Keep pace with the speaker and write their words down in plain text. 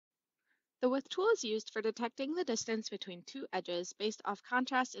The width tool is used for detecting the distance between two edges based off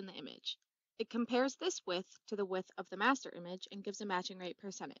contrast in the image. It compares this width to the width of the master image and gives a matching rate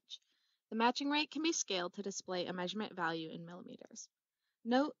percentage. The matching rate can be scaled to display a measurement value in millimeters.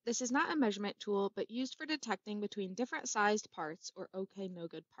 Note, this is not a measurement tool, but used for detecting between different sized parts or okay, no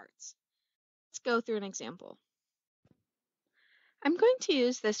good parts. Let's go through an example. I'm going to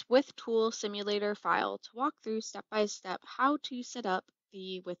use this width tool simulator file to walk through step by step how to set up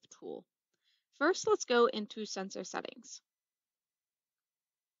the width tool. First, let's go into sensor settings.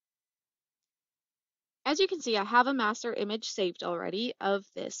 As you can see, I have a master image saved already of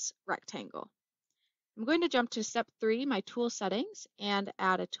this rectangle. I'm going to jump to step 3, my tool settings, and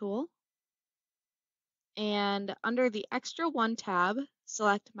add a tool. And under the Extra 1 tab,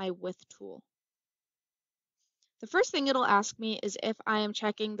 select my width tool. The first thing it'll ask me is if I am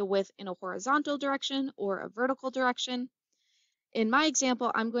checking the width in a horizontal direction or a vertical direction. In my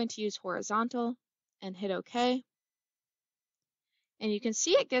example, I'm going to use horizontal and hit OK. And you can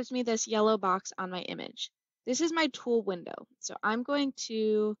see it gives me this yellow box on my image. This is my tool window. So I'm going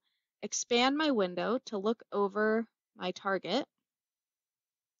to expand my window to look over my target.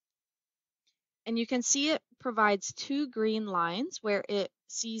 And you can see it provides two green lines where it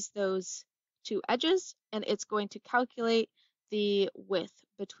sees those two edges, and it's going to calculate the width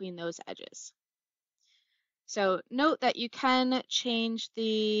between those edges. So note that you can change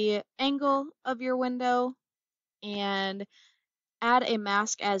the angle of your window and add a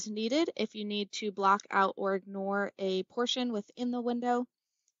mask as needed if you need to block out or ignore a portion within the window.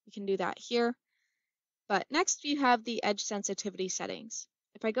 You can do that here. But next you have the edge sensitivity settings.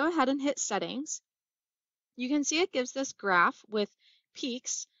 If I go ahead and hit settings, you can see it gives this graph with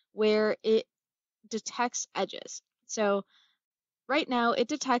peaks where it detects edges. So right now it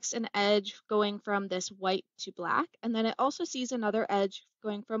detects an edge going from this white to black, and then it also sees another edge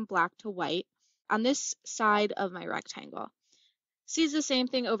going from black to white on this side of my rectangle. Sees the same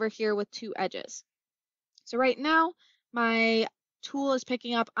thing over here with two edges. So right now my tool is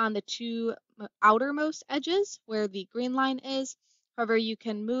picking up on the two outermost edges where the green line is. However, you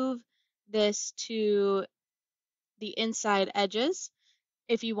can move this to the inside edges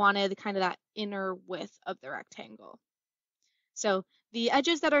if you wanted kind of that inner width of the rectangle. So the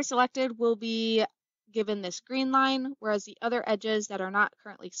edges that are selected will be given this green line, whereas the other edges that are not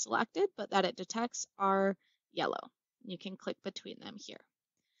currently selected but that it detects are yellow. You can click between them here.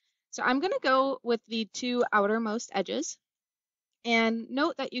 So I'm going to go with the two outermost edges, and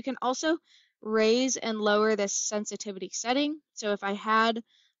note that you can also raise and lower this sensitivity setting. So if I had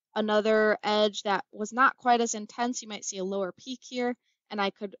another edge that was not quite as intense, you might see a lower peak here, and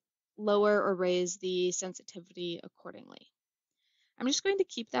I could lower or raise the sensitivity accordingly. I'm just going to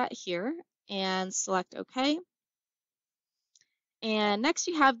keep that here and select OK. And next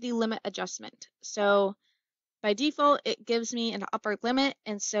you have the limit adjustment. So by default, it gives me an upper limit,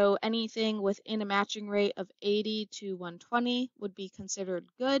 and so anything within a matching rate of 80 to 120 would be considered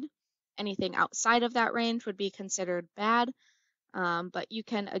good. Anything outside of that range would be considered bad, but you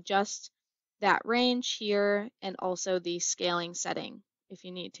can adjust that range here and also the scaling setting if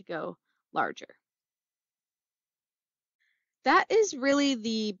you need to go larger. That is really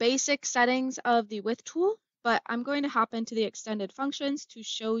the basic settings of the width tool, but I'm going to hop into the extended functions to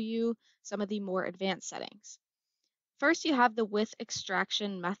show you some of the more advanced settings. First, you have the width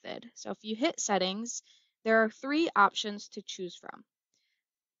extraction method. So if you hit settings, there are three options to choose from.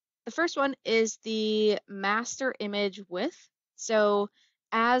 The first one is the master image width. So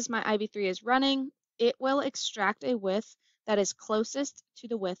as my IV3 is running, it will extract a width that is closest to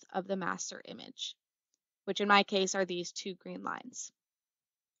the width of the master image, which in my case are these two green lines.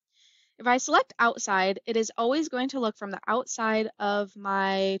 If I select outside, it is always going to look from the outside of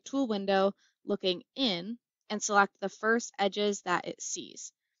my tool window looking in and select the first edges that it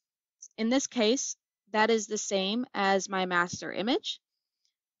sees. In this case, that is the same as my master image.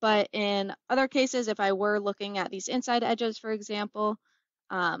 But in other cases, if I were looking at these inside edges, for example,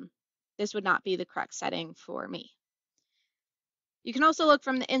 this would not be the correct setting for me. You can also look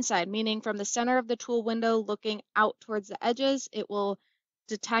from the inside, meaning from the center of the tool window looking out towards the edges. It will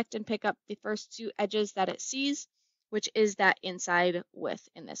detect and pick up the first two edges that it sees, which is that inside width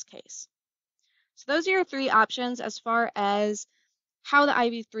in this case. So those are your three options as far as how the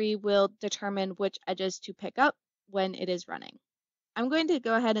IV3 will determine which edges to pick up when it is running. I'm going to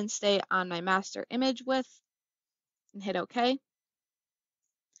go ahead and stay on my master image width and hit OK.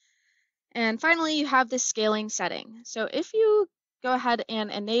 And finally, you have the scaling setting. So if you go ahead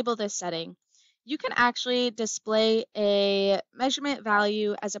and enable this setting, you can actually display a measurement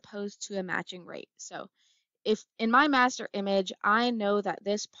value as opposed to a matching rate. So if in my master image, I know that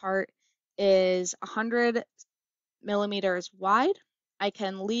this part is 100 millimeters wide. I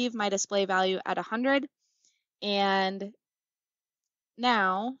can leave my display value at 100, and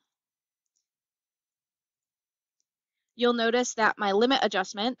now you'll notice that my limit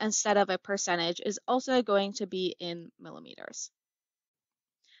adjustment, instead of a percentage, is also going to be in millimeters.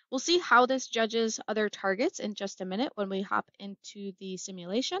 We'll see how this judges other targets in just a minute when we hop into the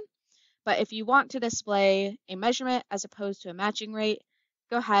simulation. But if you want to display a measurement as opposed to a matching rate,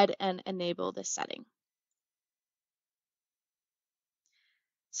 go ahead and enable this setting.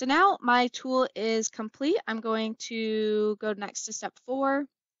 So now my tool is complete. I'm going to go next to step 4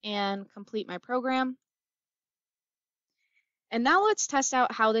 and complete my program. And now let's test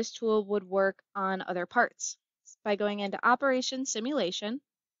out how this tool would work on other parts. By going into Operation Simulation,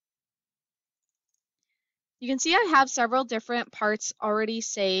 you can see I have several different parts already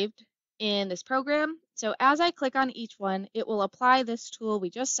saved in this program. So as I click on each one, it will apply this tool we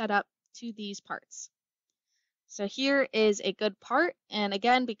just set up to these parts. So here is a good part, and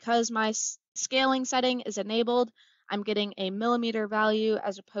again, because my scaling setting is enabled, I'm getting a millimeter value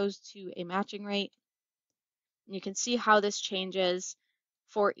as opposed to a matching rate. And you can see how this changes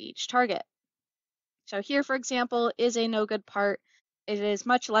for each target. So here, for example, is a no good part. It is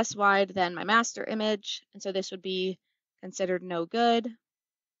much less wide than my master image, and so this would be considered no good.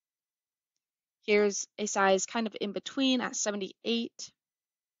 Here's a size kind of in between at 78.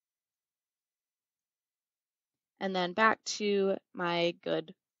 And then back to my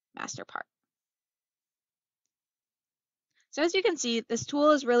good master part. So as you can see, this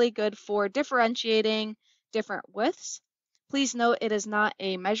tool is really good for differentiating different widths. Please note it is not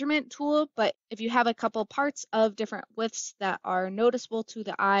a measurement tool, but if you have a couple parts of different widths that are noticeable to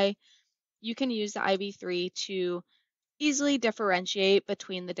the eye, you can use the IV3 to easily differentiate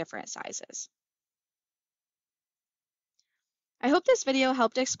between the different sizes. I hope this video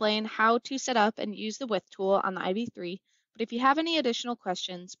helped explain how to set up and use the width tool on the IV3, but if you have any additional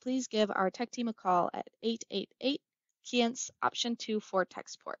questions, please give our tech team a call at 888 KEYENCE option 2 for tech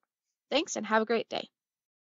support. Thanks and have a great day.